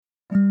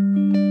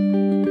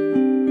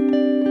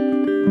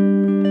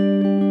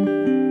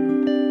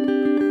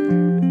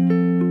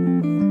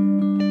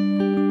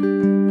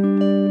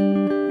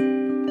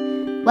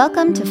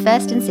Welcome to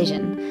First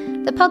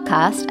Incision, the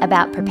podcast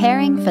about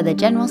preparing for the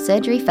General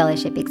Surgery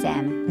Fellowship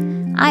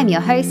exam. I'm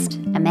your host,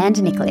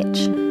 Amanda Nikolic.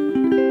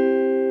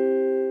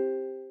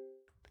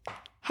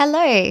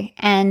 Hello,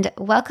 and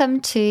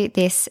welcome to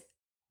this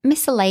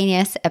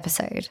miscellaneous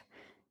episode.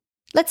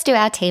 Let's do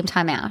our team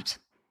timeout.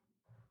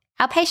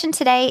 Our patient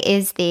today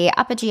is the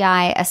upper GI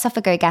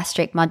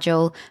esophagogastric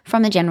module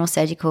from the general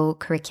surgical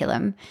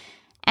curriculum.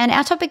 And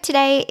our topic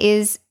today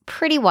is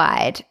pretty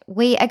wide.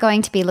 We are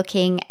going to be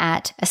looking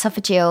at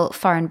esophageal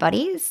foreign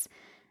bodies,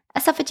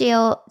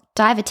 esophageal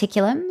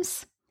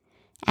diverticulums,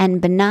 and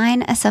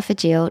benign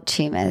esophageal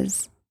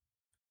tumours.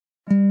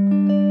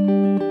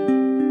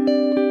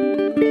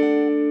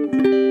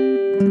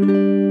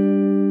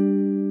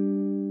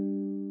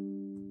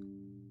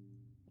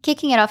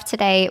 Kicking it off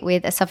today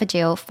with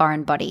esophageal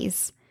foreign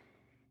bodies.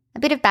 A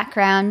bit of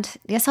background,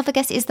 the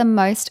esophagus is the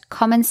most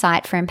common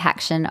site for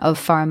impaction of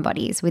foreign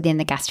bodies within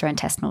the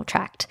gastrointestinal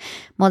tract.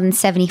 More than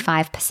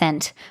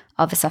 75%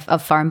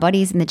 of foreign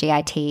bodies in the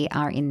GIT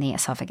are in the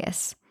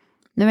esophagus.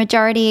 The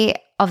majority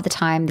of the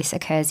time this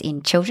occurs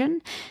in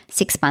children,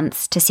 6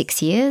 months to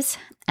 6 years,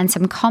 and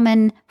some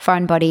common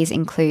foreign bodies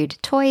include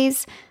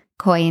toys,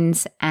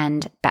 coins,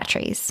 and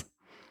batteries.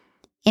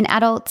 In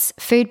adults,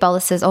 food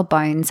boluses or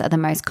bones are the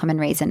most common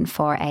reason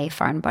for a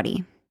foreign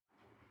body.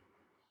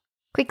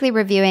 Quickly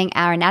reviewing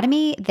our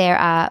anatomy, there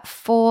are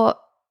 4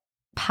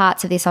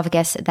 parts of the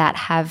esophagus that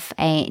have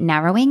a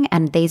narrowing,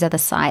 and these are the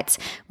sites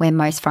where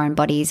most foreign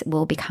bodies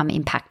will become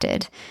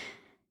impacted.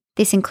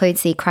 This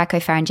includes the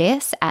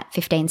cricopharyngeus at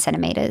 15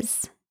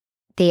 centimetres,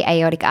 the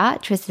aortic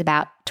arch, which is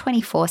about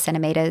 24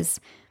 centimetres,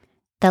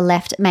 the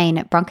left main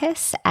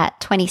bronchus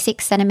at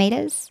 26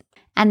 centimetres,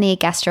 and the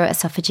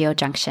gastroesophageal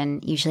junction,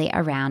 usually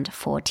around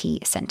 40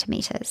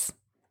 centimetres.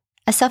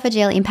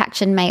 Esophageal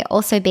impaction may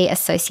also be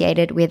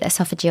associated with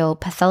esophageal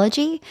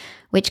pathology,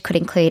 which could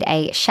include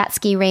a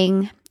Schatzki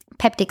ring,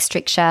 peptic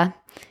stricture,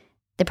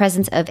 the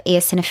presence of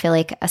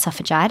eosinophilic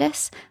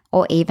esophagitis,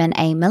 or even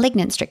a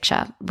malignant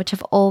stricture, which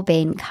have all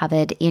been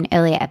covered in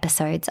earlier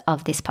episodes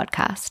of this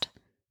podcast.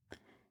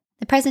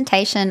 The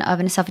presentation of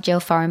an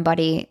esophageal foreign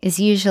body is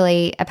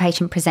usually a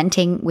patient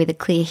presenting with a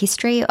clear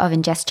history of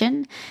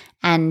ingestion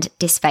and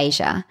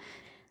dysphagia.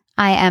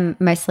 I am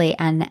mostly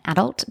an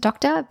adult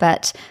doctor,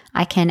 but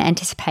I can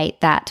anticipate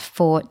that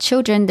for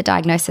children, the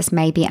diagnosis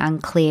may be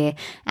unclear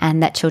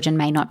and that children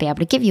may not be able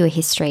to give you a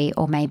history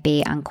or may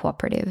be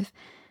uncooperative.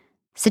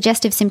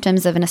 Suggestive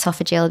symptoms of an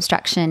esophageal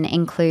obstruction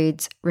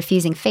includes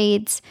refusing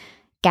feeds,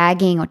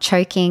 gagging or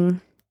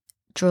choking,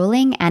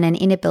 drooling, and an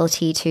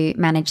inability to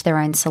manage their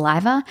own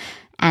saliva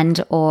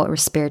and or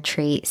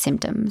respiratory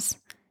symptoms.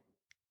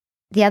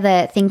 The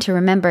other thing to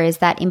remember is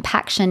that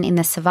impaction in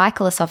the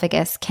cervical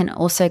esophagus can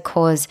also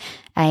cause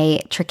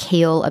a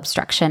tracheal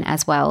obstruction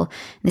as well.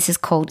 This is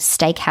called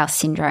Stakehouse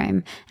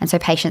syndrome, and so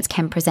patients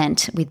can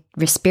present with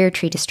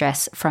respiratory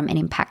distress from an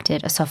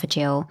impacted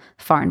esophageal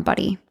foreign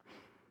body.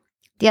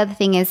 The other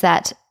thing is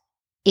that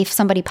if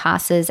somebody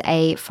passes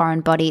a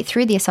foreign body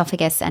through the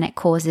esophagus and it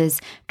causes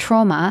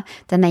trauma,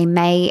 then they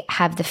may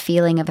have the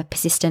feeling of a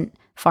persistent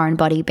foreign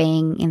body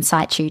being in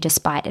situ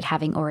despite it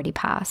having already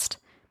passed.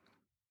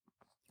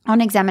 On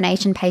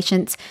examination,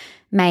 patients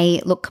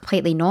may look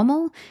completely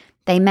normal.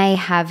 They may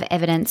have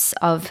evidence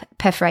of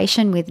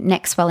perforation with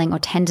neck swelling or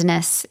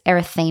tenderness,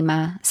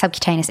 erythema,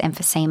 subcutaneous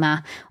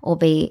emphysema, or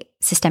be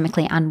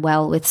systemically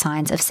unwell with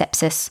signs of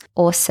sepsis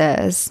or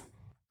SIRS.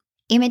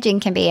 Imaging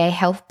can be a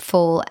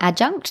helpful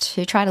adjunct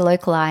to try to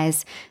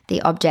localize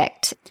the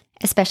object,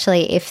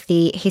 especially if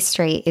the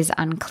history is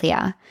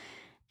unclear.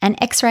 An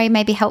X-ray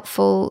may be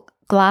helpful.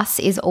 Glass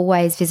is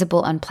always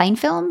visible on plain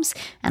films,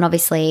 and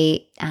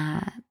obviously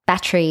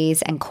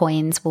batteries and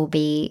coins will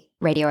be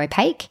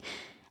radio-opaque.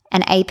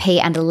 An AP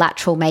and a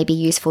lateral may be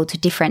useful to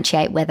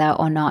differentiate whether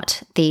or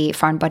not the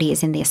foreign body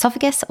is in the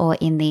esophagus or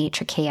in the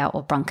trachea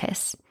or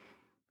bronchus.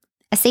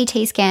 A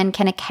CT scan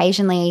can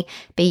occasionally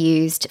be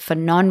used for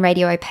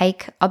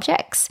non-radio-opaque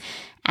objects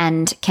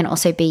and can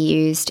also be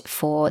used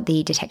for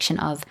the detection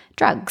of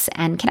drugs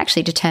and can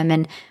actually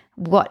determine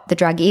what the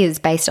drug is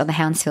based on the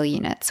Hounsfield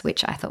units,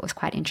 which I thought was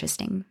quite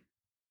interesting.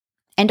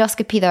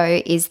 Endoscopy,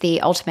 though, is the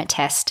ultimate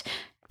test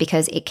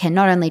because it can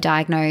not only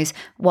diagnose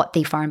what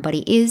the foreign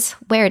body is,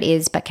 where it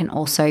is, but can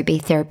also be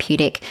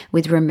therapeutic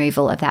with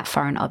removal of that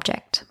foreign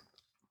object.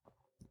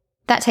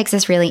 That takes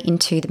us really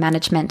into the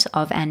management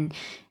of an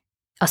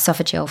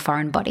esophageal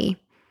foreign body.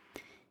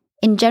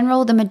 In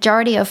general, the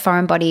majority of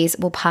foreign bodies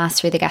will pass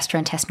through the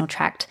gastrointestinal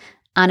tract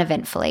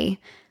uneventfully.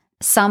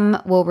 Some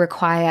will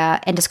require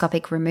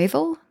endoscopic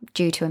removal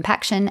due to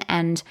impaction,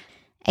 and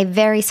a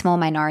very small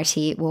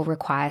minority will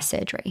require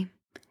surgery.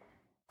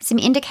 Some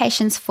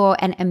indications for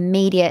an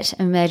immediate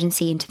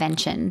emergency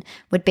intervention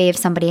would be if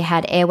somebody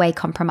had airway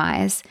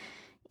compromise,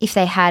 if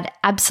they had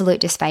absolute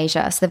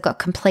dysphagia, so they've got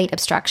complete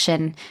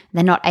obstruction,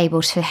 they're not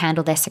able to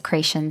handle their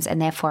secretions and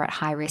therefore at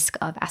high risk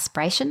of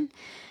aspiration,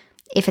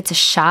 if it's a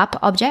sharp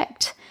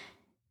object,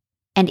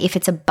 and if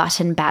it's a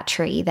button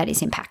battery that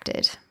is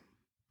impacted.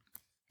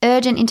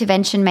 Urgent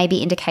intervention may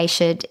be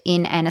indicated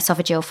in an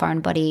esophageal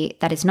foreign body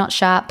that is not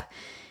sharp,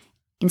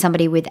 in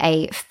somebody with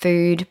a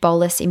food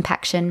bolus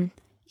impaction,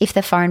 if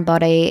the foreign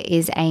body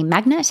is a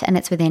magnet and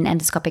it's within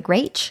endoscopic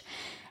reach,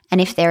 and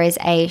if there is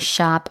a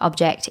sharp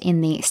object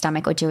in the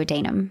stomach or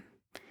duodenum.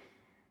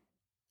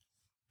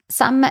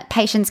 Some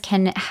patients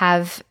can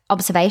have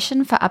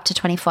observation for up to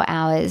 24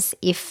 hours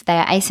if they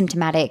are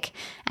asymptomatic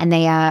and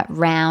they are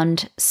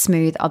round,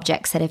 smooth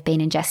objects that have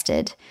been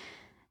ingested.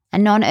 A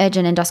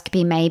non-urgent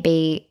endoscopy may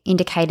be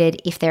indicated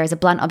if there is a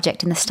blunt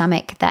object in the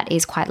stomach that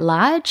is quite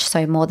large,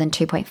 so more than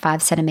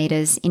 2.5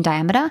 centimetres in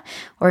diameter,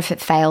 or if it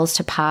fails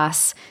to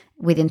pass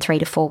within 3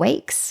 to 4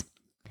 weeks.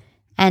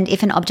 And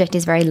if an object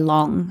is very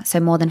long, so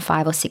more than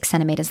 5 or 6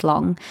 centimetres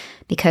long,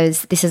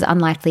 because this is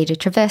unlikely to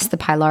traverse the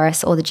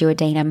pylorus or the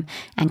duodenum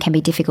and can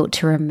be difficult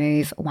to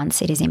remove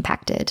once it is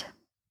impacted.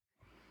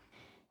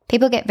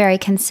 People get very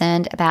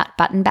concerned about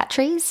button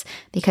batteries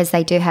because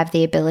they do have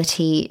the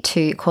ability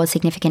to cause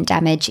significant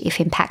damage if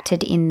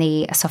impacted in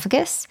the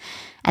esophagus.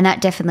 And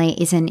that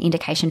definitely is an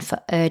indication for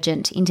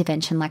urgent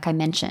intervention, like I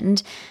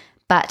mentioned.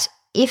 But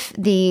if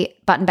the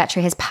button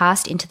battery has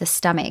passed into the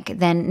stomach,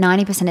 then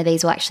 90% of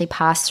these will actually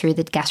pass through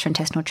the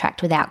gastrointestinal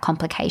tract without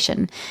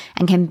complication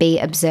and can be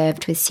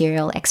observed with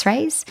serial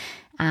x-rays.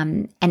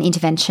 An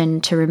intervention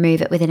to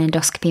remove it with an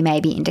endoscopy may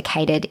be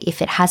indicated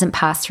if it hasn't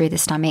passed through the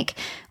stomach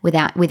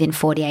within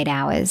 48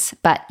 hours.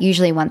 But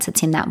usually once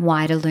it's in that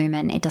wider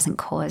lumen, it doesn't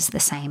cause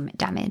the same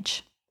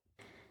damage.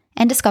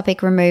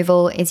 Endoscopic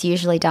removal is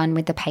usually done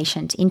with the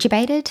patient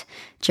intubated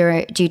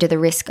due to the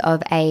risk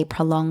of a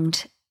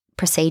prolonged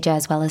procedure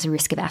as well as a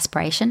risk of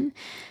aspiration.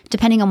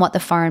 Depending on what the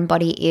foreign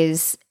body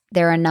is,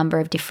 there are a number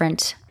of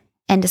different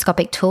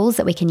endoscopic tools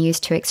that we can use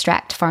to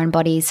extract foreign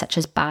bodies, such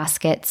as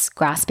baskets,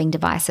 grasping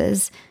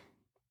devices.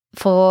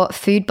 For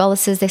food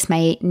boluses, this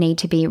may need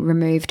to be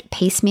removed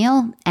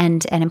piecemeal,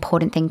 and an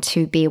important thing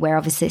to be aware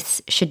of is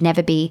this should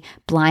never be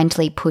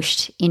blindly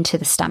pushed into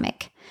the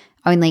stomach.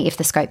 Only if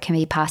the scope can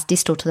be passed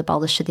distal to the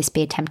bolus should this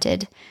be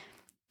attempted.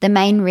 The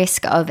main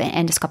risk of an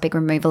endoscopic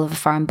removal of a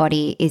foreign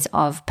body is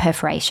of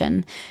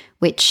perforation,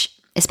 which,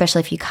 especially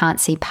if you can't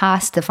see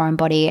past the foreign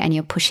body and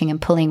you're pushing and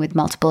pulling with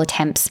multiple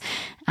attempts,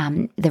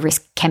 the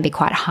risk can be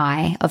quite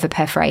high of a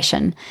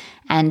perforation.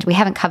 And we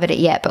haven't covered it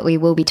yet, but we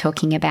will be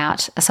talking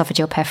about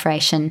esophageal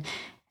perforation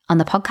on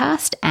the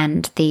podcast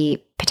and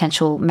the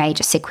potential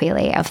major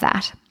sequelae of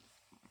that.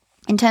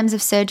 In terms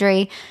of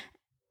surgery,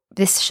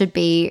 this should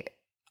be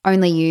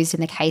only used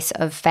in the case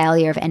of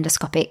failure of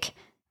endoscopic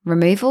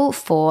removal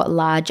for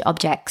large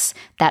objects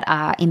that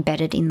are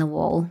embedded in the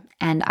wall.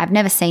 And I've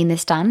never seen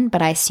this done,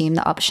 but I assume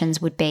the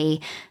options would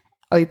be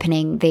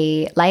opening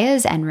the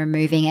layers and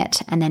removing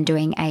it and then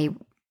doing a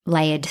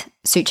layered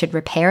sutured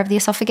repair of the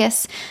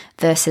esophagus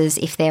versus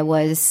if there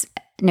was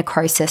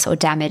necrosis or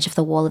damage of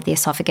the wall of the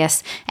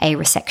esophagus, a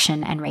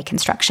resection and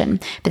reconstruction.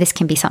 But this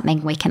can be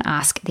something we can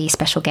ask the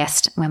special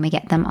guest when we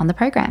get them on the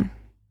program.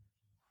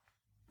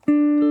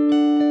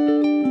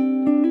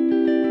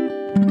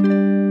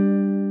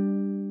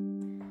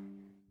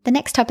 The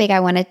next topic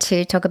I wanted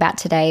to talk about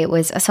today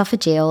was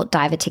esophageal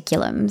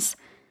diverticulums.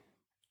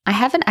 I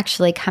haven't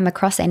actually come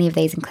across any of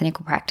these in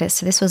clinical practice,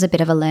 so this was a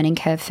bit of a learning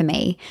curve for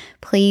me.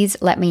 Please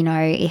let me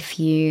know if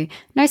you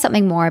know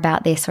something more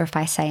about this or if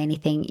I say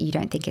anything you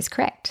don't think is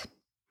correct.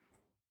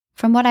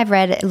 From what I've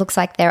read, it looks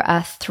like there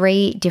are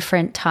 3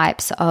 different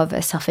types of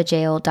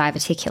esophageal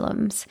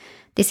diverticulums.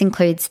 This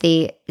includes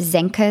the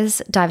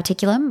Zenker's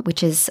diverticulum,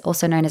 which is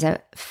also known as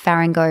a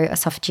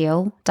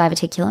pharyngoesophageal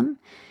diverticulum,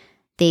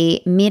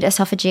 the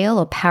mid-esophageal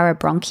or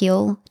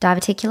parabronchial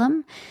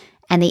diverticulum,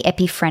 and the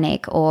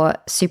epiphrenic or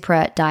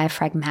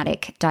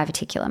supradiaphragmatic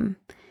diverticulum.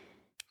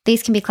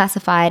 These can be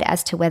classified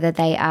as to whether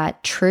they are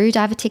true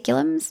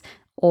diverticulums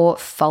or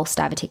false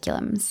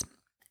diverticulums.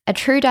 A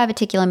true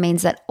diverticulum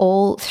means that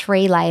all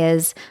 3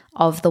 layers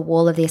of the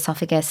wall of the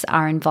esophagus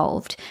are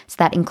involved. So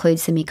that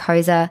includes the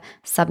mucosa,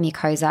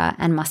 submucosa,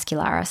 and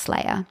muscularis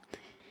layer.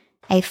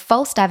 A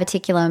false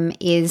diverticulum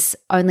is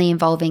only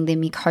involving the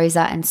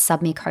mucosa and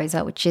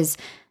submucosa, which is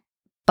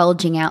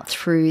bulging out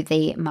through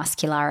the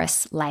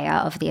muscularis layer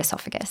of the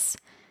esophagus.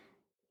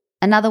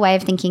 Another way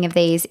of thinking of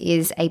these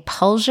is a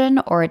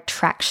pulsion or a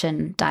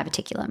traction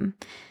diverticulum.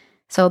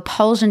 So a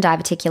pulsion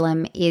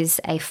diverticulum is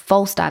a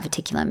false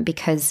diverticulum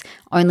because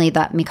only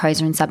the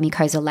mucosa and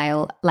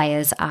submucosa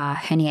layers are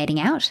herniating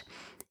out.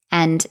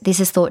 And this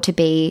is thought to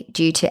be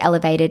due to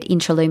elevated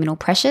intraluminal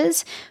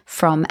pressures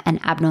from an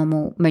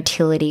abnormal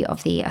motility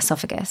of the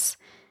esophagus.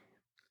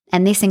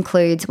 And this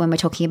includes, when we're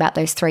talking about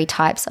those 3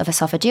 types of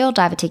esophageal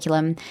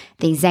diverticulum,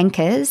 the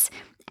Zenker's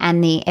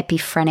and the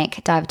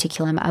epiphrenic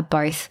diverticulum are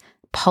both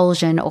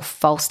pulsion or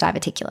false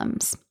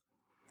diverticulums.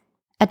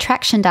 A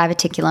traction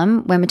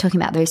diverticulum, when we're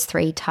talking about those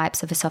 3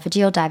 types of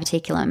esophageal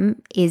diverticulum,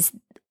 is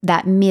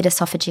that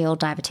mid-esophageal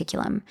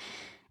diverticulum.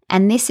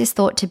 And this is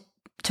thought to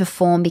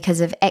form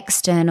because of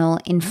external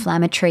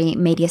inflammatory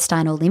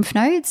mediastinal lymph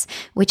nodes,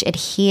 which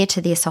adhere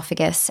to the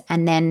esophagus,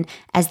 and then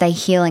as they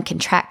heal and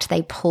contract,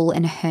 they pull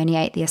and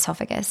herniate the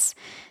esophagus.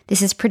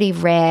 This is pretty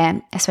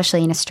rare,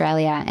 especially in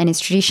Australia, and is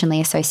traditionally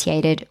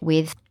associated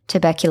with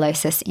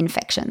tuberculosis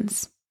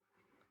infections.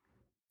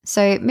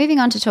 So moving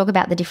on to talk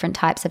about the different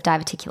types of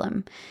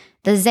diverticulum.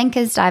 The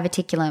Zenker's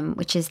diverticulum,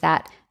 which is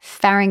that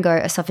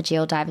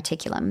pharyngoesophageal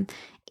diverticulum,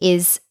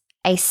 is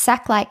a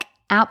sac-like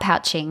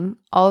outpouching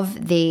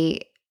of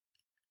the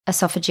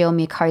esophageal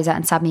mucosa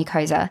and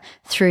submucosa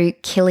through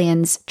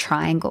Killian's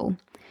triangle.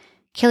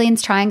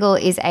 Killian's triangle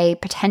is a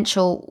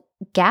potential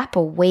gap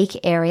or weak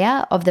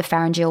area of the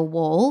pharyngeal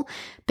wall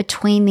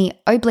between the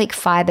oblique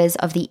fibers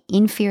of the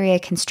inferior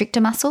constrictor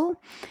muscle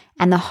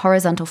and the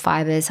horizontal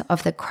fibers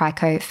of the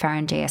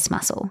cricopharyngeus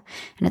muscle.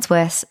 And it's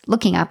worth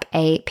looking up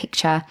a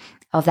picture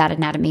of that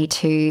anatomy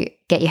to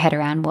get your head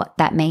around what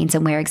that means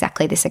and where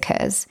exactly this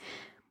occurs.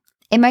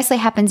 It mostly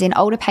happens in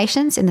older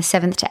patients in the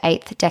 7th to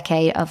 8th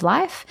decade of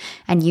life,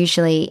 and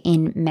usually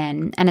in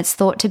men, and it's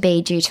thought to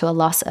be due to a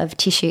loss of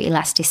tissue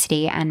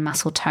elasticity and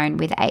muscle tone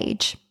with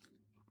age.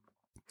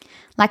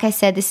 Like I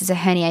said, this is a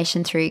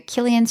herniation through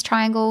Killian's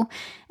triangle,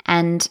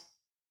 and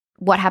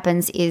what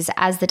happens is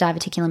as the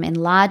diverticulum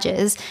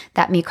enlarges,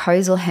 that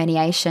mucosal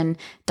herniation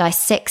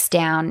dissects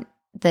down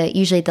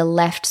usually the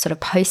left sort of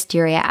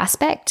posterior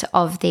aspect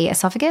of the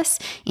esophagus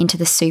into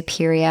the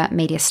superior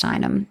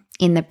mediastinum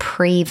in the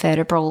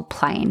prevertebral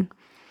plane.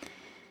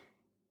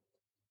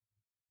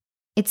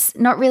 It's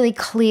not really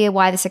clear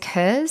why this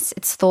occurs.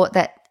 It's thought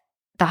that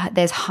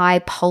there's high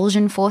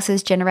pulsion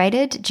forces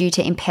generated due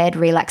to impaired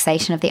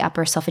relaxation of the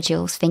upper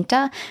esophageal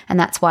sphincter, and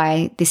that's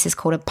why this is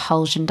called a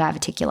pulsion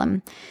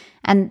diverticulum.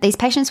 And these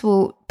patients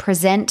will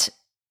present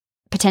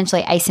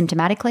potentially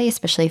asymptomatically,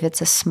 especially if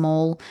it's a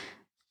small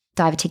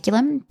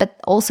diverticulum, but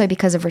also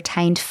because of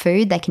retained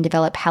food, they can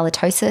develop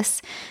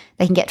halitosis.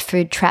 They can get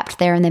food trapped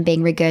there and then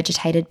being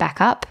regurgitated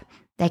back up.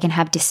 They can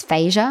have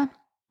dysphagia.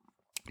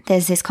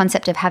 There's this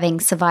concept of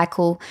having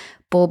cervical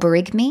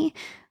borborygmy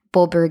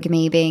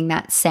being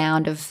that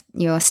sound of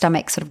your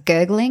stomach sort of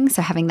gurgling,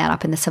 so having that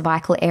up in the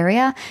cervical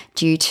area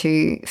due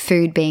to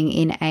food being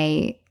in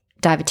a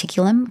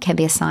diverticulum can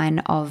be a sign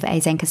of a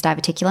Zenker's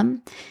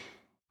diverticulum.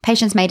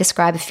 Patients may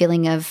describe a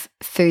feeling of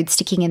food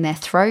sticking in their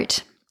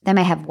throat. They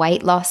may have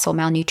weight loss or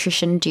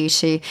malnutrition due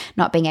to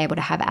not being able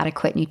to have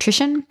adequate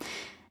nutrition.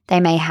 They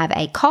may have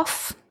a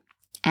cough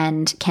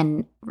and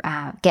can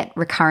get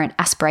recurrent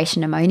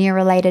aspiration pneumonia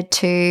related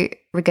to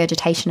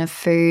regurgitation of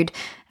food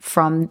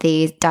from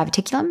the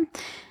diverticulum.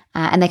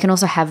 And they can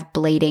also have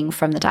bleeding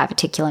from the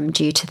diverticulum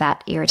due to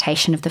that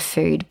irritation of the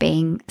food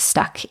being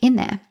stuck in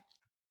there.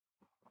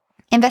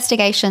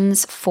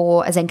 Investigations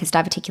for a Zenker's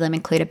diverticulum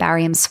include a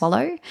barium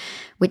swallow,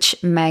 which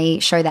may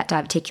show that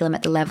diverticulum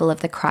at the level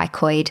of the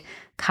cricoid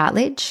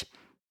cartilage.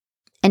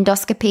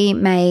 Endoscopy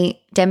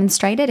may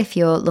demonstrate it if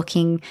you're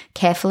looking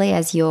carefully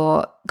as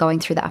you're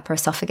going through the upper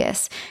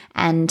esophagus,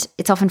 and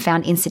it's often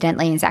found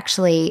incidentally and is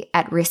actually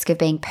at risk of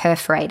being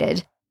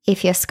perforated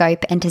if your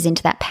scope enters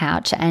into that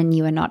pouch and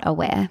you are not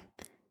aware.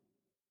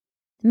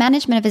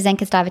 Management of a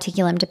Zenker's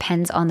diverticulum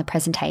depends on the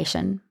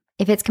presentation.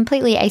 If it's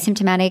completely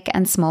asymptomatic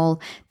and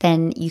small,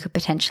 then you could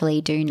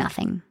potentially do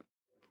nothing.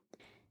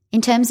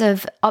 In terms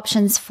of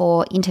options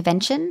for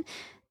intervention,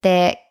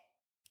 there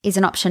is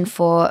an option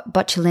for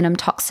botulinum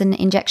toxin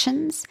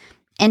injections,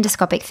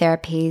 endoscopic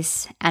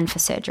therapies, and for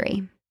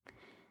surgery.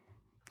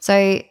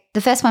 So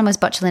the first one was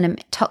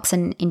botulinum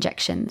toxin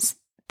injections.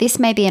 This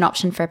may be an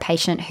option for a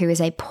patient who is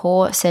a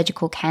poor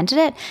surgical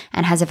candidate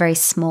and has a very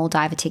small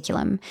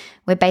diverticulum,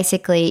 where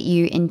basically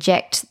you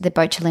inject the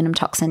botulinum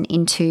toxin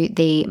into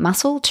the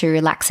muscle to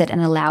relax it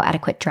and allow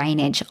adequate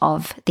drainage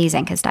of the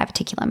Zenker's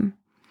diverticulum.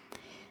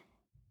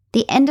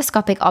 The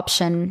endoscopic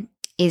option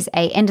is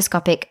an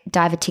endoscopic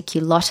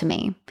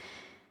diverticulotomy.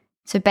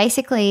 So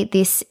basically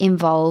this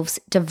involves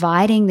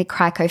dividing the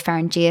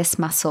cricopharyngeus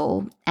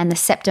muscle and the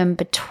septum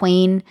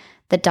between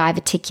the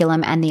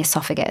diverticulum and the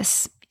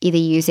esophagus, either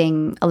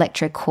using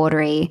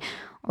electrocautery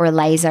or a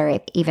laser,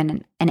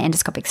 even an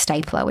endoscopic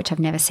stapler, which I've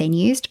never seen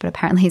used, but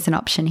apparently is an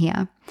option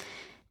here.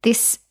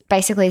 This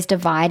basically is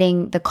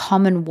dividing the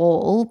common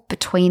wall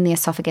between the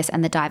esophagus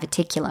and the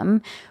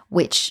diverticulum,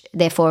 which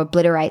therefore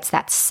obliterates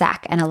that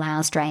sac and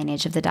allows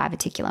drainage of the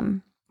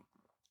diverticulum.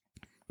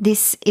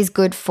 This is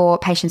good for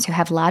patients who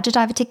have larger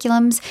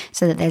diverticulums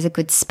so that there's a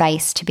good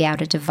space to be able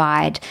to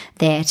divide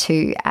there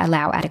to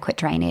allow adequate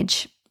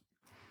drainage.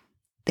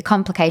 The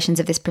complications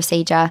of this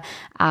procedure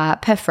are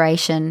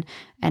perforation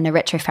and a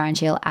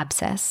retropharyngeal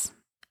abscess.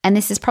 And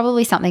this is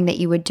probably something that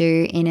you would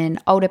do in an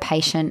older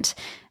patient,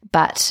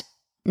 but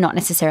not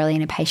necessarily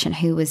in a patient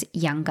who was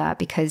younger,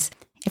 because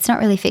it's not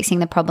really fixing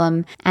the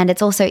problem, and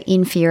it's also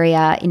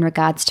inferior in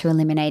regards to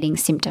eliminating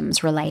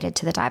symptoms related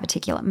to the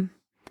diverticulum.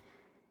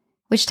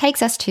 Which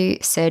takes us to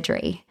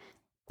surgery.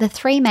 The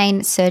three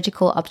main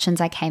surgical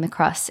options I came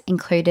across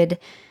included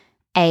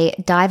a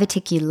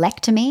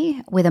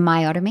diverticulectomy with a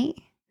myotomy,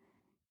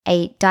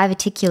 a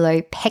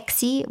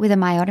diverticulopexy with a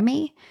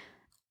myotomy,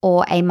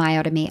 or a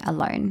myotomy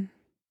alone.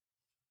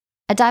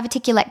 A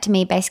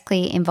diverticulectomy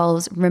basically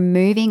involves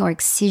removing or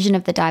excision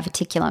of the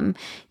diverticulum,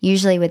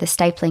 usually with a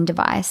stapling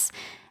device,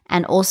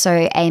 and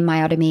also a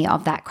myotomy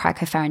of that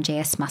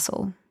cricopharyngeus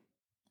muscle.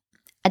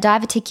 A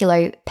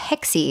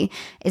diverticulopexy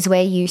is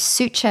where you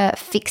suture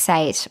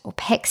fixate or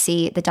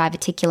pexy the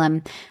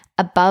diverticulum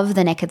above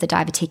the neck of the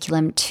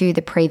diverticulum to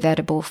the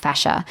prevertebral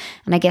fascia.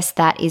 And I guess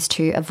that is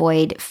to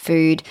avoid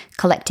food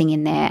collecting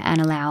in there and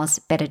allows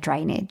better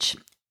drainage.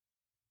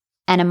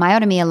 And a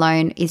myotomy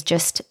alone is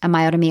just a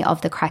myotomy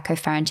of the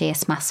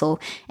cricopharyngeus muscle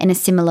in a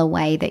similar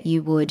way that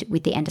you would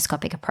with the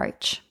endoscopic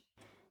approach.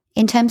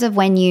 In terms of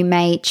when you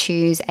may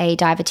choose a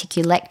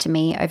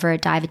diverticulectomy over a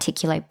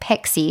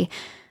diverticulopexy,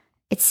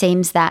 it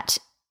seems that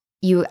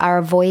you are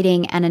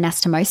avoiding an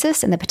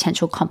anastomosis and the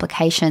potential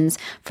complications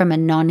from a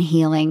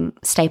non-healing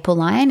staple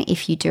line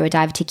if you do a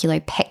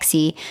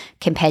diverticulopexy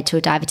compared to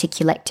a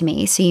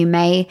diverticulectomy. So you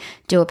may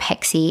do a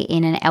pexy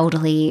in an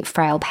elderly,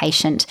 frail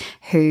patient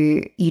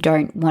who you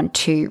don't want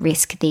to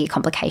risk the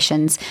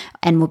complications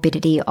and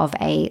morbidity of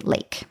a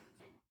leak.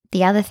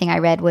 The other thing I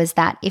read was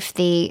that if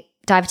the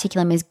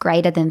diverticulum is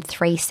greater than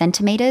 3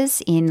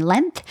 centimeters in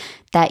length,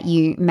 that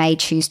you may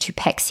choose to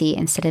pexy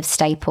instead of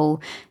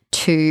staple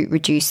to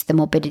reduce the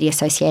morbidity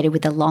associated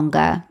with a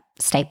longer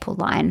staple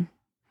line.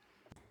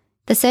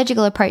 The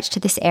surgical approach to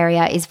this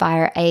area is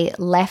via a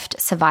left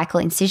cervical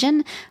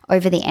incision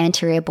over the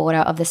anterior border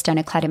of the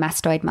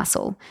sternocleidomastoid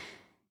muscle.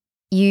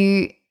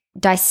 You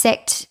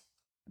dissect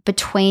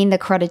between the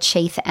carotid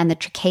sheath and the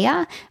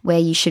trachea, where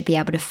you should be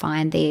able to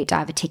find the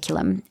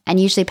diverticulum. And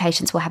usually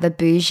patients will have a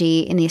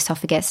bougie in the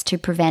esophagus to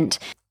prevent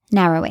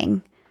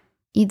narrowing.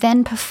 You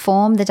then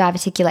perform the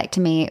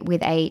diverticulectomy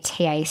with a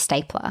TA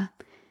stapler.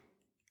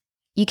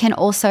 You can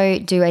also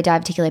do a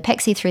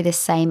diverticulopexy through this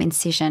same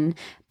incision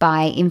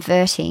by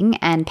inverting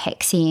and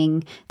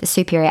pexying the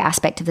superior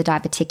aspect of the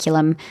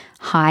diverticulum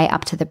high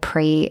up to the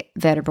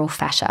prevertebral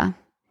fascia.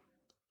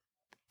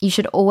 You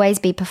should always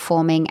be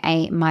performing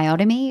a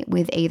myotomy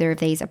with either of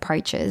these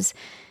approaches.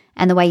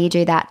 And the way you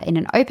do that in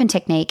an open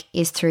technique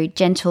is through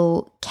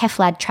gentle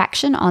Keflad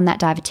traction on that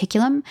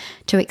diverticulum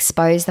to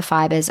expose the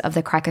fibers of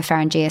the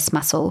cricopharyngeus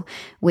muscle,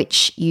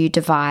 which you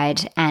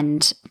divide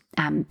and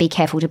be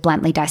careful to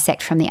bluntly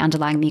dissect from the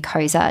underlying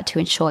mucosa to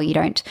ensure you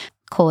don't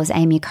cause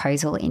a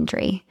mucosal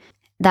injury.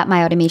 That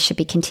myotomy should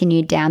be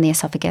continued down the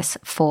esophagus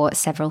for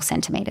several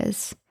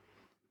centimeters.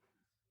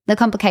 The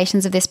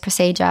complications of this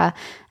procedure,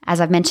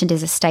 as I've mentioned,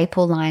 is a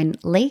staple line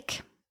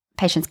leak.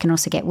 Patients can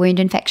also get wound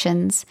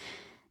infections.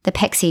 The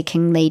pexy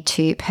can lead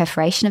to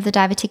perforation of the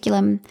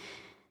diverticulum.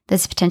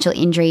 There's potential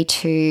injury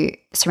to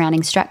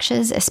surrounding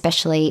structures,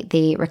 especially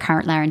the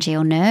recurrent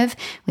laryngeal nerve,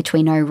 which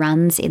we know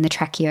runs in the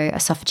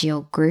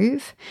tracheo-esophageal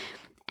groove.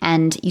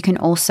 And you can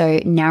also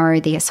narrow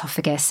the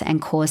esophagus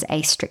and cause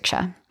a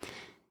stricture.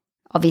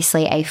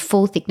 Obviously, a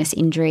full thickness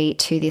injury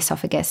to the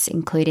esophagus,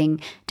 including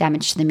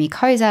damage to the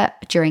mucosa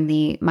during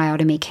the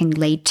myotomy, can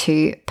lead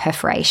to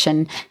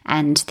perforation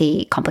and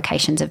the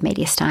complications of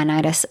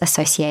mediastinitis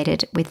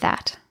associated with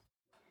that.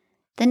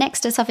 The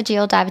next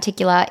esophageal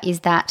diverticular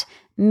is that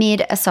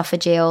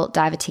mid-esophageal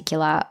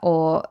diverticular,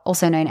 or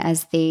also known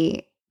as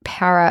the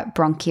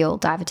parabronchial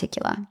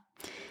diverticular.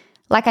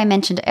 Like I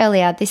mentioned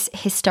earlier, this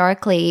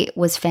historically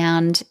was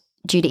found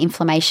due to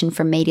inflammation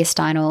from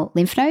mediastinal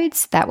lymph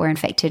nodes that were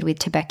infected with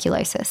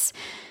tuberculosis.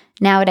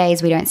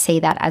 Nowadays, we don't see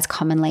that as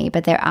commonly,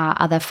 but there are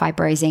other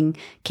fibrosing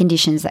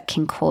conditions that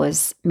can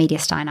cause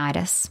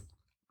mediastinitis.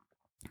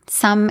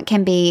 Some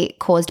can be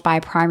caused by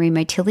a primary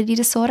motility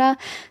disorder,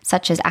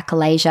 such as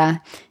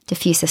achalasia,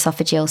 diffuse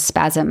esophageal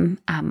spasm,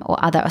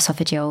 or other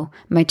esophageal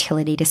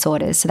motility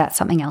disorders. So that's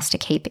something else to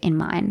keep in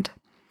mind.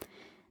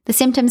 The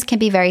symptoms can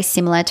be very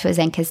similar to a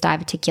Zenker's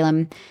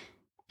diverticulum,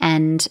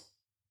 and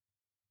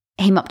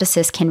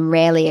hemoptysis can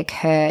rarely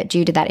occur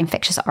due to that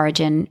infectious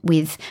origin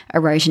with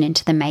erosion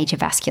into the major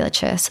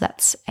vasculature. So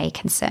that's a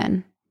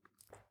concern.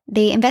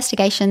 The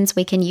investigations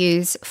we can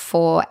use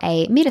for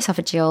a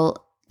mid-esophageal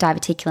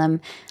diverticulum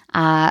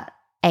are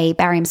a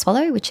barium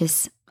swallow, which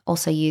is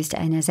also used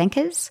in a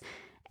Zenker's.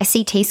 A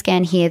CT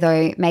scan here,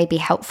 though, may be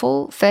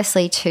helpful,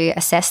 firstly to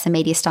assess the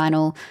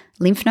mediastinal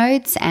lymph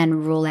nodes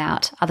and rule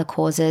out other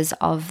causes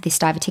of this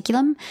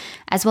diverticulum,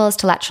 as well as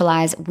to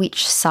lateralize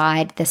which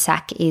side the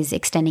sac is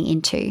extending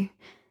into.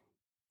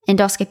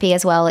 Endoscopy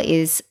as well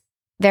is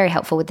very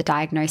helpful with the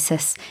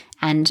diagnosis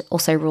and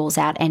also rules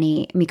out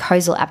any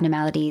mucosal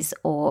abnormalities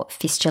or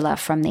fistula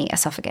from the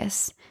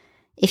esophagus.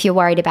 If you're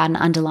worried about an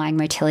underlying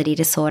motility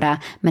disorder,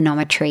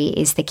 manometry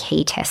is the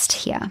key test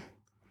here.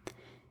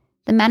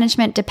 The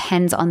management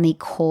depends on the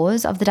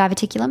cause of the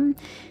diverticulum.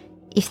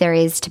 If there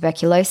is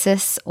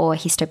tuberculosis or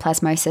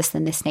histoplasmosis,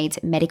 then this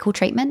needs medical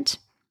treatment.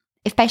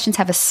 If patients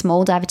have a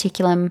small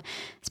diverticulum,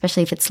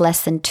 especially if it's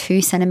less than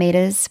 2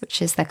 centimeters,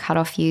 which is the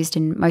cutoff used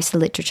in most of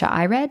the literature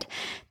I read,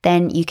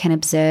 then you can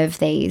observe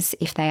these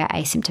if they are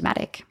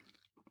asymptomatic.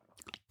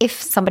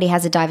 If somebody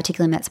has a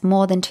diverticulum that's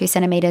more than 2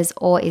 centimeters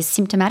or is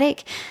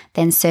symptomatic,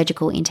 then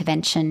surgical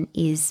intervention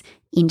is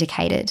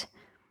indicated.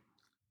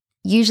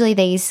 Usually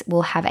these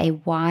will have a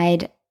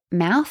wide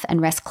mouth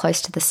and rest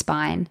close to the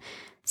spine.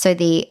 So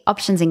the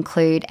options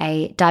include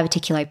a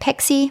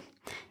diverticulopexy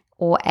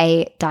or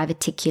a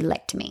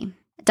diverticulectomy.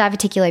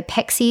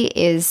 Diverticulopexy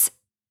is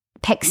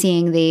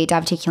pexying the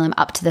diverticulum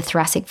up to the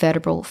thoracic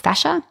vertebral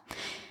fascia,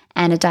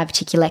 and a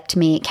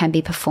diverticulectomy can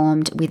be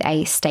performed with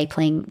a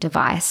stapling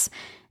device.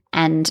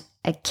 And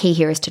a key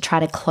here is to try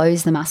to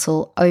close the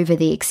muscle over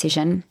the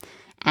excision,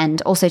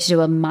 and also to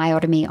do a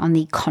myotomy on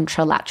the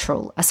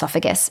contralateral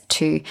esophagus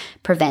to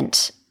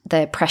prevent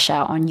the pressure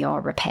on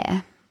your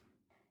repair.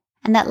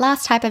 And that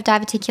last type of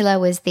diverticula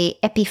was the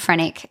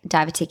epiphrenic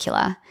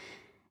diverticula.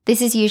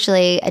 This is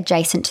usually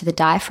adjacent to the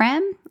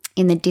diaphragm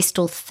in the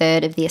distal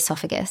third of the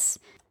esophagus.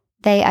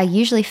 They are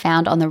usually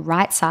found on the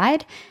right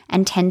side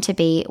and tend to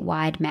be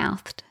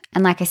wide-mouthed.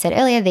 And like I said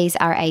earlier, these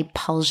are a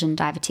Pulsion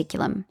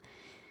diverticulum.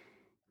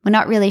 We're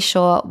not really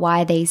sure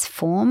why these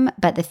form,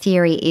 but the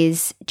theory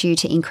is due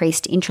to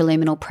increased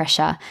intraluminal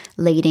pressure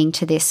leading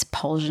to this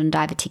Pulsion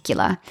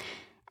diverticula.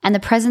 And the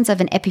presence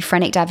of an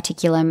epiphrenic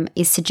diverticulum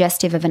is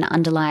suggestive of an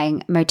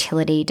underlying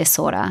motility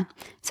disorder.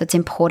 So it's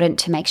important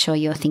to make sure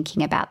you're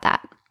thinking about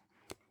that.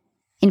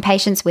 In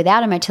patients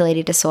without a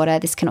motility disorder,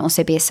 this can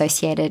also be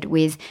associated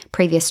with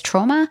previous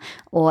trauma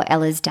or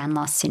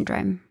Ehlers-Danlos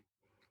syndrome.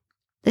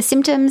 The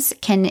symptoms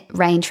can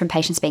range from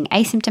patients being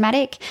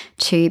asymptomatic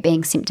to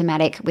being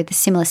symptomatic with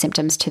similar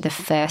symptoms to the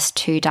first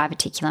two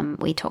diverticulum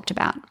we talked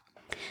about.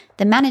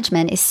 The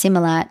management is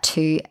similar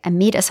to a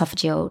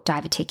mid-esophageal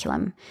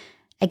diverticulum.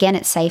 Again,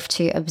 it's safe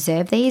to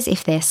observe these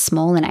if they're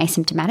small and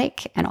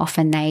asymptomatic, and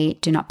often they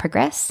do not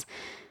progress.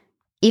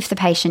 If the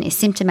patient is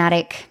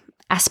symptomatic,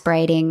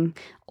 aspirating,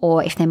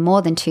 or if they're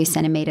more than 2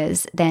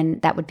 centimetres, then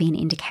that would be an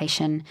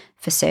indication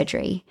for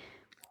surgery.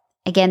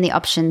 Again, the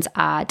options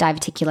are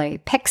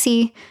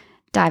diverticulopexy,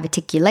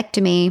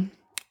 diverticulectomy,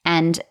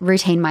 and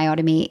routine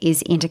myotomy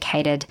is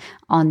indicated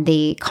on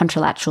the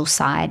contralateral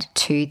side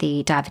to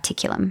the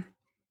diverticulum.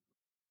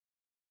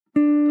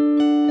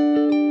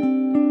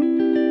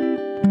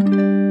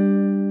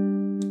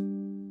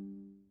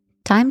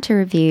 Time to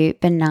review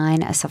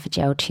benign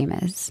esophageal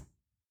tumours.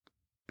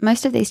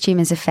 Most of these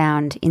tumours are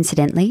found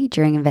incidentally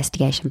during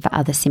investigation for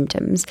other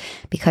symptoms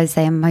because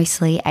they are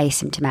mostly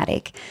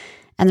asymptomatic,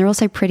 and they're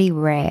also pretty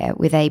rare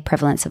with a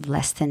prevalence of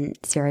less than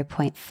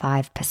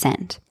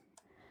 0.5%.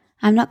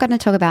 I'm not going to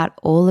talk about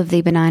all of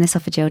the benign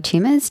esophageal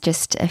tumours,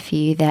 just a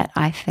few that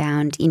I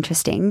found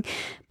interesting.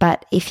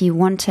 But if you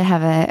want to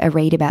have a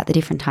read about the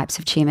different types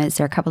of tumours,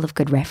 there are a couple of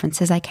good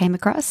references I came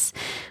across.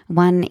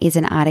 One is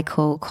an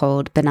article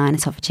called Benign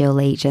Esophageal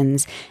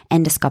Lesions,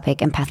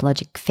 Endoscopic and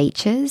Pathologic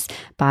Features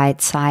by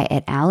Tsai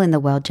et al. In the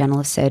World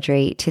Journal of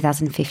Surgery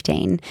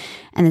 2015.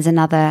 And there's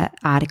another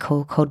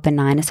article called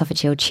Benign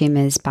Esophageal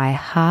Tumours by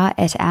Ha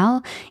et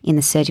al. In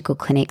the Surgical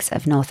Clinics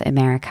of North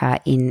America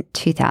in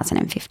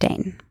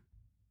 2015.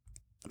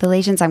 The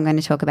lesions I'm going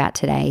to talk about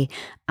today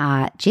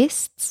are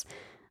GISTs,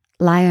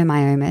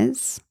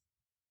 leiomyomas,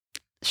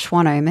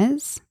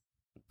 schwannomas,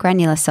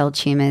 granular cell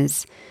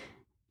tumours,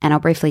 and I'll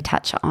briefly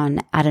touch on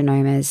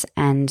adenomas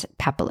and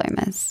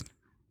papillomas.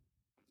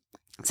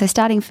 So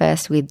starting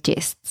first with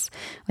GISTs,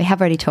 we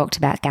have already talked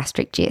about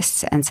gastric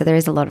GISTs, and so there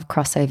is a lot of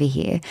crossover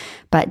here,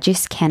 but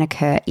GISTs can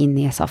occur in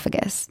the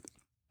esophagus.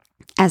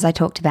 As I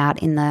talked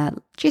about in the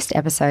GIST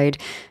episode,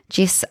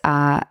 GISTs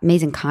are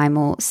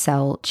mesenchymal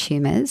cell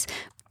tumours,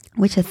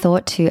 which are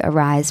thought to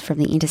arise from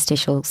the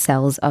interstitial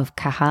cells of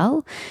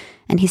Cajal,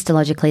 and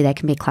histologically they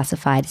can be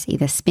classified as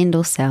either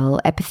spindle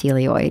cell,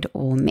 epithelioid,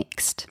 or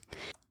mixed.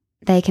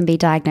 They can be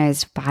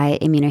diagnosed by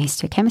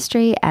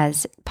immunohistochemistry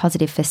as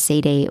positive for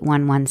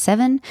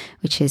CD117,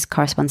 which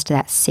corresponds to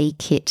that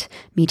c-KIT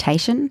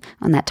mutation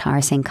on that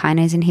tyrosine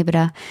kinase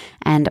inhibitor,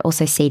 and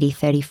also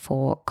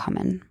CD34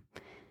 common.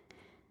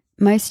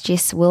 Most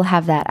GISTs will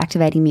have that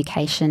activating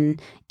mutation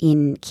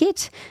in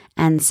KIT,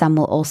 and some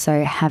will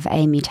also have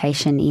a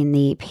mutation in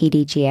the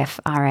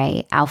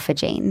PDGFRA alpha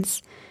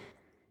genes.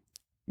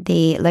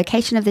 The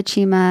location of the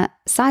tumour,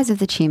 size of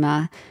the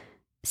tumour,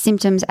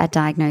 symptoms at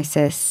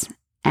diagnosis,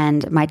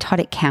 and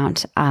mitotic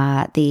count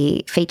are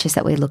the features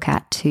that we look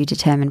at to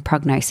determine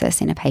prognosis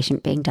in a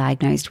patient being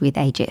diagnosed with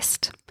a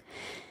GIST.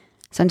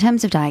 So in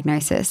terms of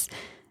diagnosis,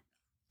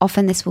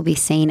 often this will be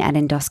seen at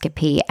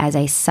endoscopy as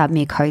a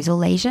submucosal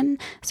lesion,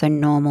 so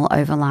normal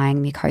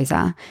overlying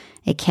mucosa.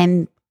 It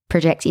can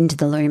project into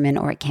the lumen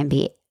or it can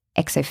be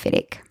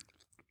exophytic.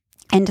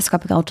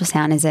 Endoscopic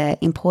ultrasound is an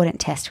important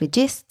test with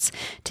GISTs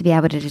to be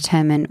able to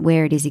determine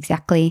where it is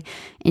exactly,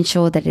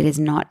 ensure that it is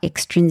not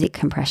extrinsic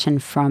compression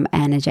from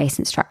an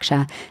adjacent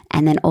structure,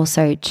 and then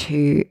also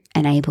to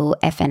enable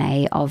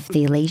FNA of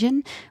the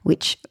lesion,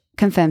 which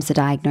confirms the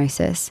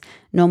diagnosis.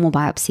 Normal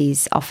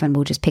biopsies often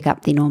will just pick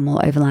up the normal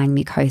overlying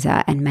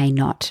mucosa and may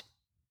not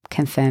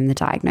confirm the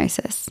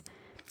diagnosis.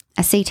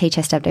 A CT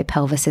chest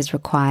abdo-pelvis is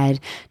required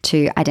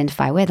to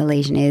identify where the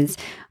lesion is,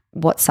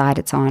 what side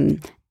it's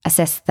on,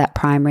 assess that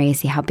primary,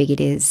 see how big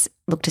it is,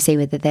 look to see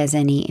whether there's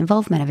any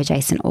involvement of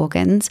adjacent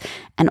organs,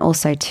 and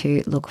also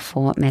to look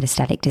for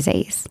metastatic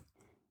disease.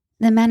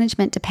 The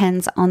management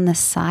depends on the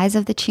size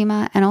of the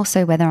tumour and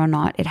also whether or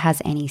not it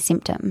has any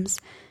symptoms.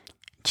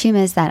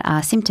 Tumours that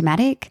are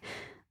symptomatic,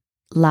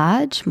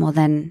 large, more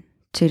than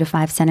 2 to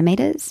 5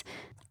 centimetres,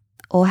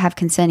 or have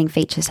concerning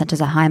features such as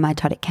a high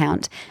mitotic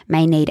count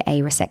may need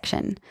a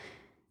resection.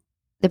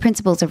 The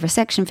principles of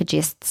resection for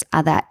GISTs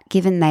are that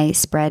given they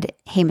spread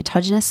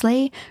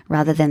hematogenously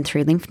rather than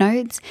through lymph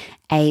nodes,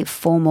 a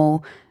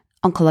formal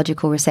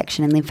Oncological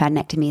resection and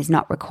lymphadenectomy is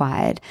not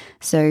required.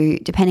 So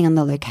depending on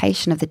the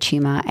location of the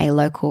tumour, a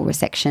local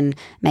resection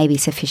may be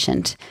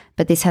sufficient,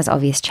 but this has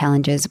obvious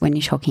challenges when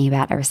you're talking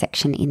about a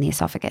resection in the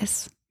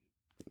esophagus.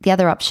 The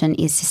other option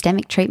is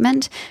systemic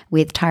treatment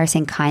with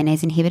tyrosine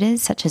kinase inhibitors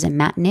such as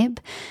imatinib,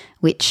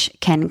 which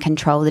can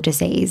control the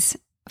disease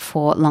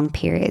for long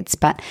periods,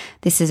 but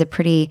this is a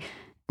pretty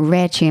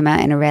rare tumour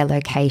in a rare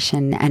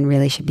location and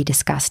really should be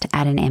discussed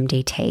at an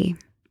MDT.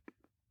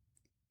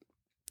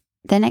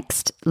 The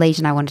next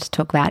lesion I wanted to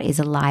talk about is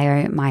a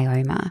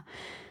leiomyoma.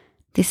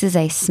 This is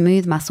a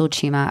smooth muscle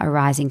tumour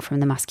arising from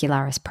the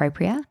muscularis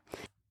propria,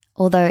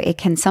 although it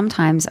can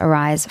sometimes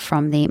arise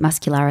from the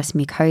muscularis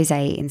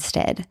mucosae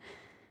instead.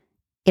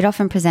 It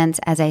often presents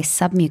as a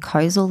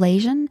submucosal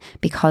lesion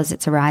because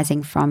it's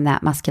arising from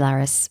that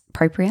muscularis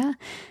propria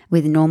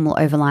with normal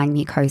overlying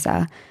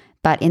mucosa.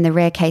 But in the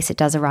rare case it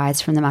does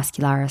arise from the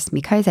muscularis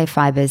mucosae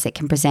fibres, it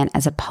can present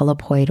as a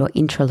polypoid or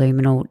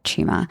intraluminal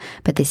tumour,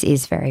 but this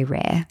is very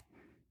rare.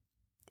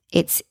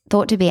 It's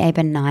thought to be a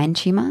benign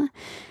tumour,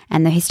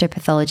 and the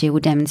histopathology will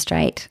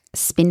demonstrate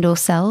spindle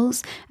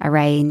cells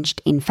arranged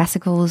in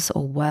fascicles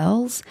or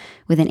whorls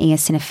with an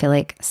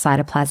eosinophilic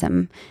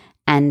cytoplasm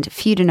and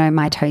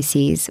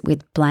pseudomomitoses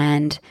with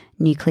bland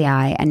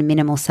nuclei and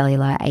minimal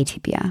cellular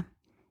atypia.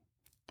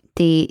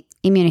 The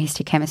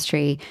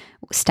immunohistochemistry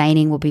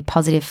staining will be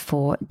positive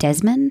for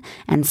Desmin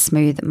and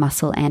smooth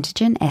muscle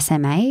antigen,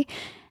 SMA,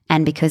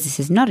 and because this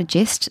is not a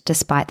GIST,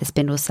 despite the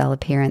spindle cell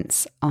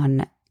appearance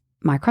on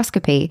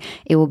microscopy,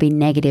 it will be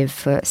negative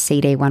for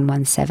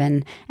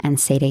CD117 and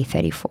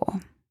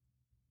CD34.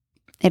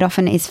 It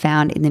often is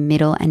found in the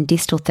middle and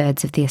distal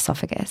thirds of the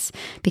esophagus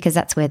because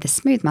that's where the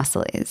smooth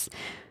muscle is,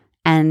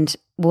 and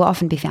will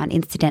often be found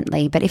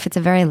incidentally, but if it's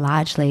a very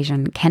large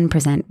lesion, can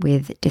present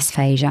with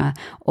dysphagia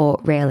or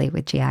rarely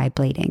with GI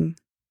bleeding.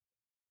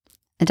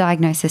 A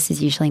diagnosis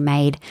is usually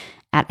made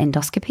at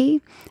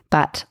endoscopy,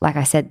 but like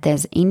I said,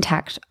 there's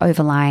intact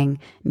overlying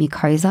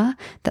mucosa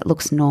that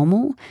looks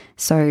normal,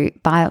 so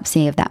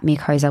biopsy of that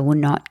mucosa will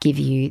not give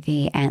you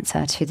the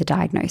answer to the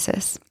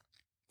diagnosis.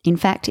 In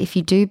fact, if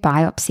you do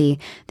biopsy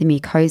the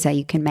mucosa,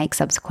 you can make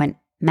subsequent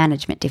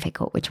management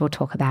difficult, which we'll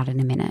talk about in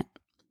a minute.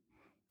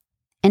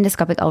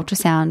 Endoscopic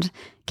ultrasound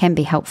can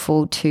be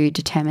helpful to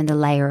determine the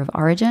layer of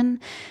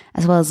origin,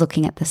 as well as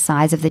looking at the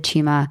size of the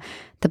tumour,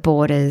 the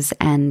borders,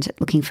 and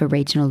looking for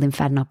regional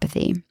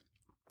lymphadenopathy.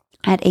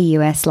 At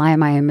EUS,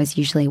 leiomyoma is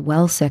usually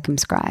well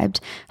circumscribed,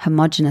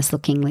 homogeneous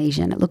looking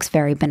lesion. It looks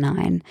very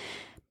benign.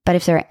 But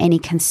if there are any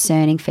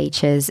concerning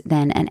features,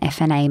 then an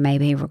FNA may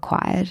be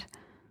required.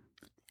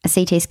 A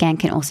CT scan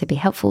can also be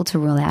helpful to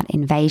rule out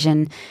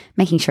invasion,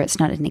 making sure it's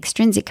not an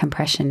extrinsic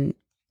compression,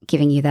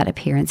 giving you that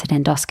appearance at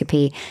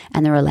endoscopy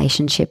and the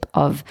relationship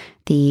of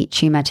the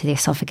tumour to the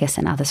esophagus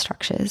and other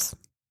structures.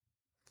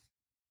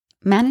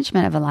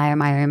 Management of a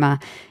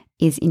leiomyoma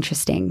is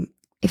interesting.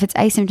 If it's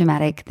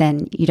asymptomatic,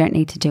 then you don't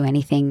need to do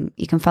anything.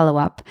 You can follow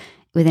up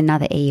with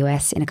another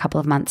EUS in a couple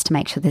of months to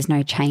make sure there's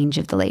no change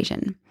of the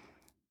lesion.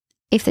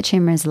 If the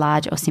tumour is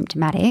large or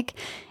symptomatic,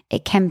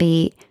 it can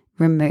be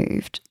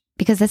removed.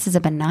 Because this is a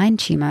benign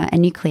tumour,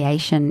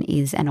 enucleation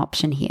is an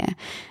option here.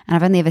 And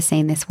I've only ever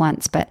seen this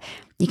once, but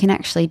you can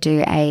actually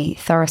do a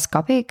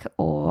thoracoscopic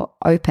or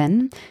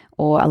open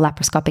or a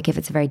laparoscopic if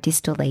it's a very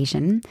distal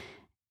lesion,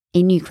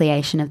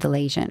 enucleation of the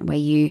lesion, where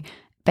you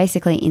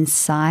basically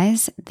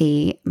incise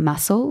the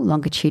muscle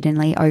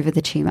longitudinally over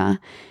the tumour.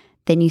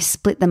 Then you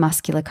split the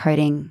muscular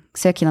coating,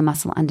 circular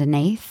muscle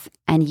underneath,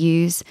 and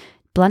use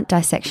blunt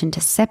dissection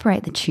to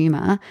separate the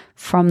tumour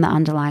from the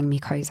underlying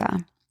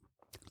mucosa.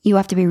 You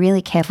have to be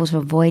really careful to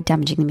avoid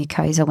damaging the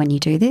mucosa when you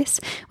do this,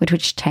 which would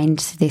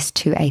change this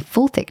to a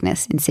full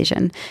thickness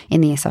incision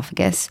in the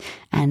esophagus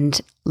and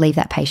leave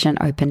that patient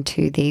open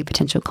to the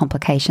potential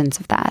complications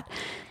of that.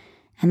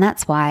 And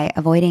that's why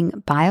avoiding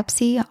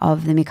biopsy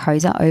of the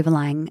mucosa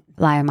overlying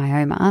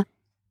leiomyoma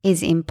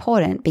is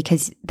important,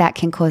 because that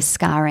can cause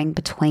scarring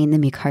between the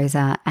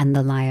mucosa and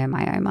the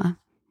leiomyoma.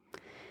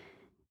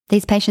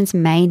 These patients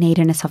may need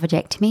an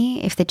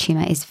esophagectomy if the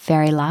tumour is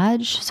very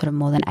large, sort of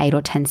more than 8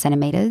 or 10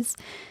 centimetres.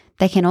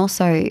 They can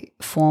also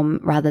form,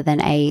 rather than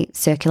a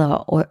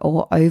circular or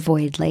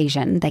ovoid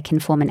lesion, they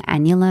can form an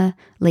annular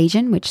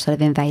lesion, which sort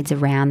of invades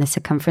around the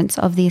circumference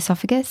of the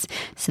esophagus,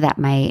 so that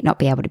may not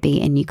be able to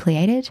be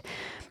enucleated.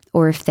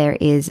 Or if there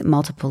is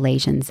multiple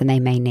lesions, then they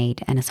may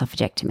need an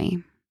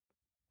esophagectomy.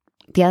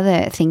 The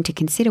other thing to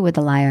consider with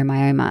the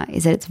leiomyoma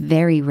is that it's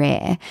very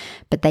rare,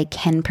 but they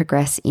can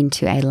progress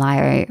into a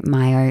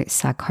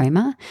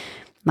leiomyosarcoma.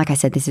 Like I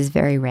said, this is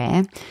very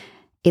rare.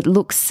 It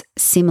looks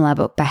similar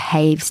but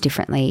behaves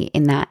differently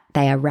in that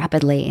they are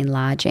rapidly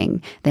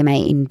enlarging. They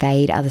may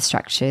invade other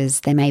structures.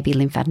 There may be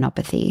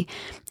lymphadenopathy.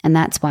 And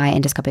that's why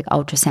endoscopic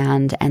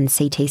ultrasound and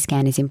CT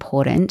scan is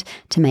important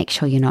to make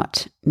sure you're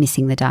not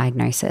missing the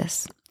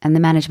diagnosis. And the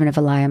management of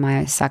a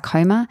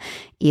leiomyosarcoma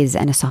is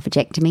an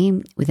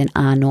esophagectomy with an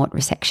R0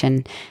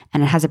 resection,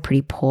 and it has a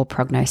pretty poor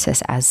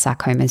prognosis, as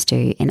sarcomas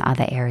do in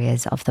other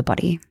areas of the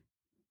body.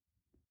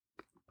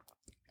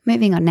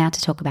 Moving on now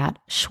to talk about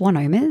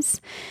schwannomas.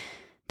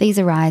 These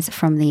arise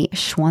from the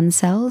Schwann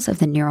cells of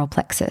the neural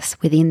plexus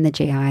within the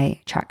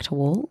GI tract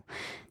wall.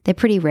 They're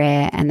pretty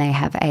rare and they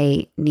have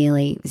a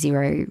nearly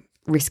zero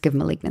risk of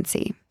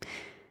malignancy.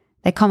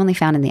 They're commonly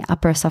found in the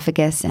upper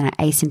esophagus and are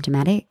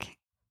asymptomatic,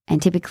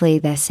 and typically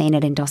they're seen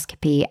at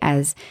endoscopy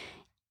as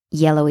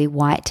yellowy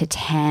white to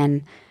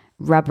tan,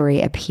 rubbery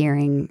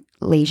appearing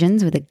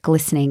lesions with a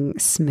glistening,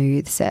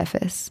 smooth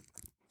surface.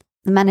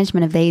 The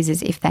management of these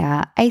is if they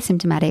are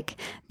asymptomatic,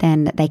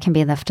 then they can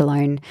be left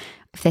alone.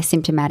 If they're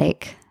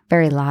symptomatic,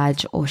 very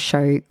large, or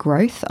show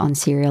growth on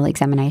serial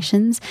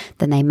examinations,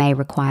 then they may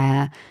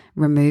require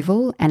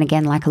removal. And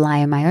again, like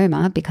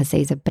leiomyoma, because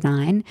these are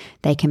benign,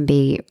 they can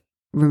be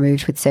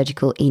removed with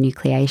surgical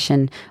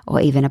enucleation or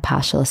even a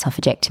partial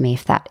esophagectomy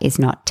if that is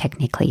not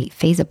technically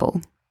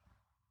feasible.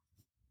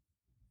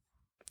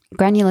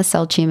 Granular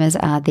cell tumours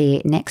are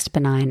the next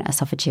benign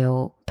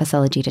esophageal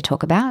pathology to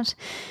talk about.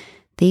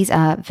 These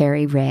are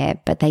very rare,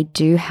 but they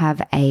do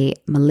have a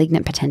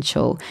malignant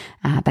potential,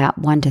 about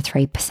 1 to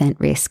 3%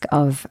 risk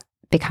of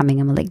becoming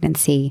a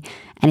malignancy.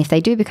 And if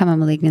they do become a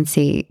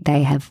malignancy,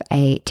 they have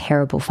a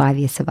terrible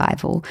 5-year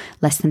survival,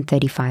 less than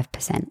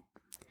 35%.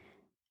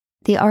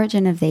 The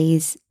origin of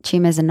these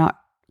tumours are not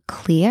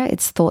clear.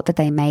 It's thought that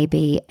they may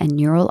be a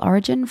neural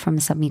origin from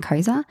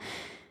submucosa.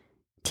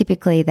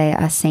 Typically, they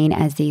are seen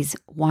as these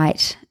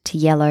white to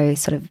yellow,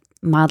 sort of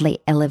mildly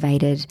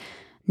elevated,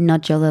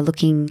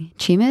 nodular-looking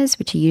tumours,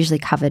 which are usually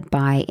covered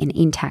by an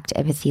intact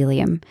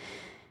epithelium.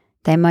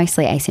 They're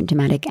mostly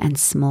asymptomatic and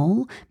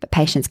small, but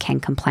patients can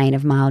complain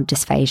of mild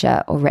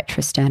dysphagia or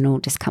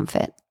retrosternal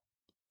discomfort.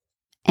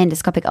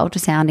 Endoscopic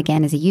ultrasound,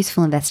 again, is a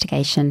useful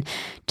investigation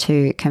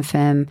to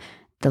confirm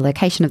the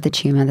location of the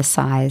tumour, the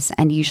size,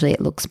 and usually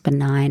it looks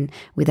benign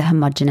with a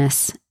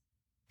homogeneous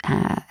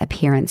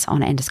appearance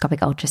on endoscopic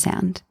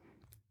ultrasound.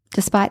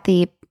 Despite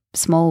the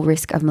small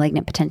risk of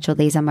malignant potential,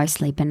 these are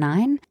mostly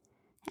benign,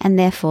 and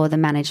therefore the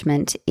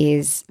management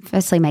is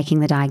firstly making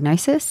the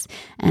diagnosis,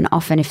 and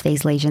often if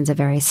these lesions are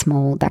very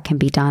small, that can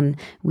be done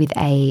with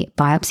a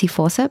biopsy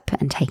forceps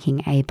and taking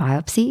a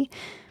biopsy.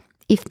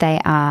 If they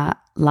are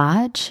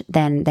large,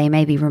 then they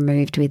may be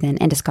removed with an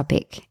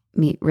endoscopic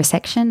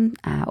resection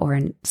or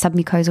a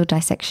submucosal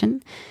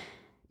dissection.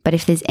 But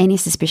if there's any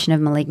suspicion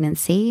of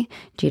malignancy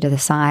due to the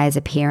size,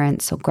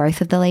 appearance, or growth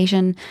of the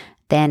lesion,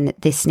 then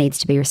this needs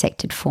to be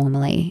resected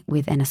formally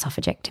with an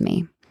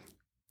esophagectomy.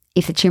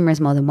 If the tumour is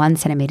more than 1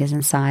 centimetre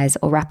in size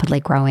or rapidly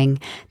growing,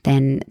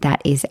 then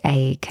that is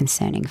a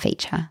concerning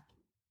feature.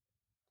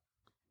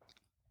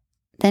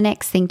 The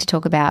next thing to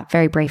talk about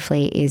very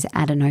briefly is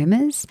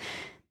adenomas.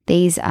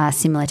 These are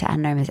similar to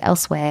adenomas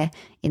elsewhere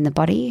in the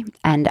body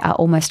and are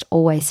almost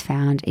always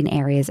found in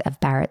areas of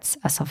Barrett's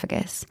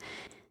esophagus.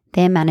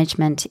 Their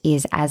management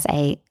is as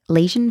a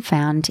lesion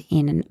found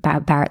in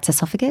Barrett's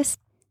esophagus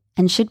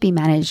and should be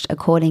managed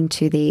according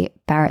to the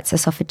Barrett's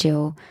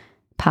esophageal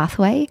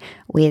pathway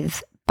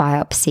with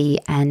biopsy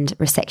and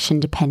resection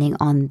depending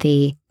on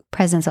the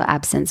presence or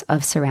absence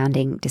of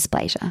surrounding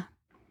dysplasia.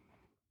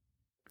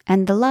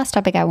 And the last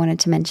topic I wanted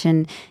to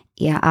mention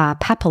are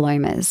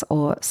papillomas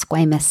or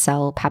squamous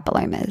cell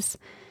papillomas.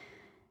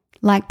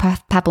 Like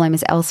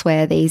papillomas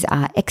elsewhere, these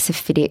are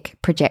exophytic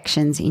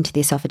projections into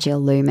the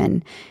esophageal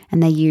lumen,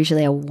 and they're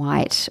usually a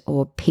white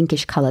or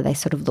pinkish colour. They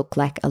sort of look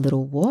like a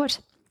little wart.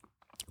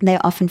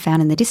 They're often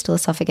found in the distal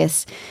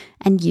esophagus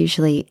and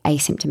usually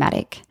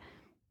asymptomatic.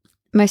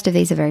 Most of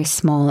these are very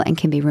small and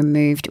can be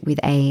removed with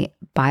a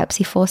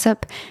biopsy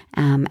forceps,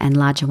 and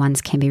larger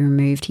ones can be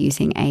removed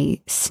using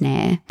a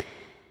snare.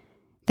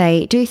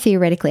 They do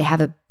theoretically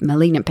have a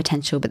malignant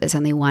potential, but there's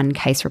only one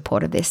case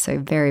report of this, so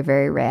very,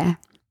 very rare.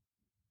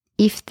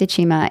 If the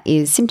tumour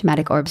is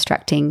symptomatic or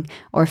obstructing,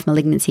 or if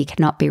malignancy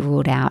cannot be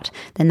ruled out,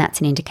 then that's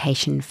an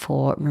indication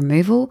for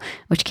removal,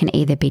 which can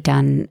either be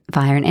done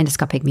via an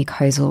endoscopic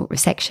mucosal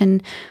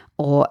resection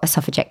or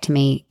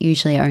esophagectomy,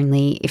 usually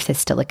only if there's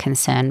still a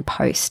concern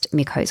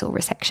post-mucosal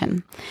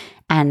resection.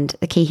 And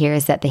the key here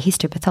is that the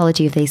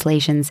histopathology of these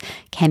lesions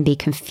can be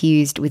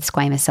confused with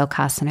squamous cell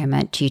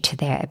carcinoma due to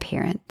their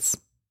appearance.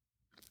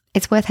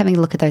 It's worth having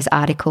a look at those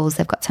articles.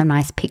 They've got some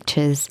nice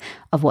pictures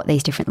of what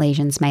these different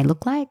lesions may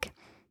look like.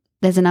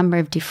 There's a number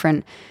of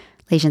different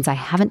lesions I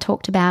haven't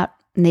talked about,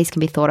 and these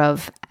can be thought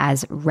of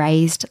as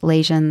raised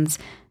lesions,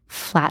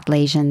 flat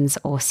lesions,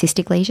 or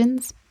cystic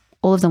lesions.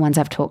 All of the ones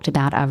I've talked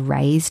about are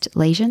raised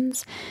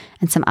lesions,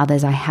 and some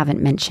others I haven't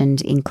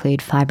mentioned include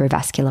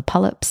fibrovascular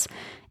polyps,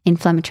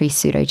 inflammatory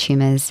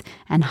pseudotumors,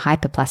 and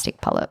hyperplastic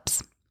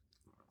polyps.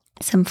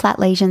 Some flat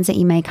lesions that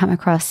you may come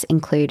across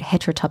include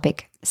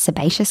heterotopic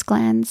sebaceous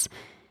glands,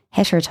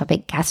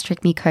 heterotopic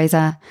gastric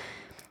mucosa,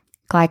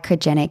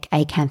 glycogenic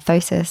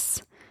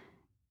acanthosis,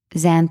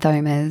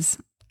 xanthomas,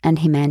 and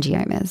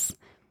hemangiomas.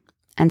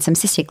 And some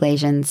cystic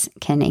lesions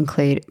can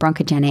include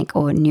bronchogenic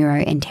or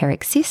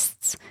neuroenteric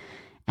cysts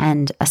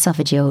and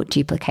esophageal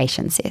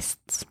duplication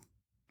cysts.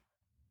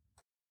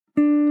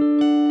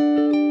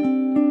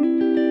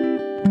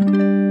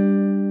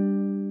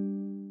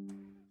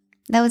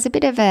 That was a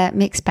bit of a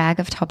mixed bag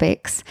of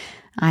topics.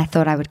 I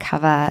thought I would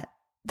cover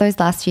those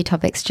last few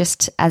topics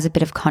just as a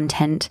bit of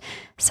content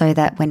so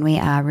that when we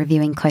are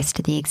reviewing close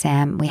to the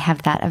exam, we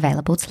have that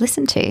available to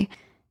listen to.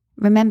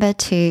 Remember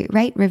to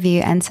rate,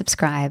 review, and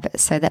subscribe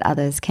so that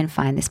others can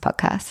find this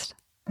podcast.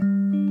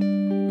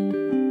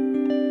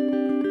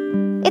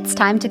 It's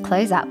time to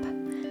close up.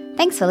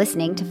 Thanks for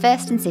listening to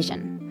First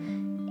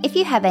Incision. If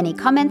you have any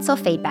comments or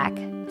feedback,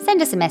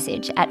 send us a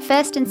message at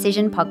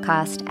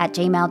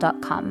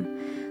firstincisionpodcast@gmail.com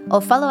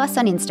or follow us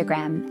on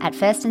Instagram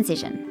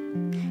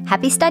 @firstincision.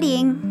 Happy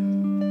studying!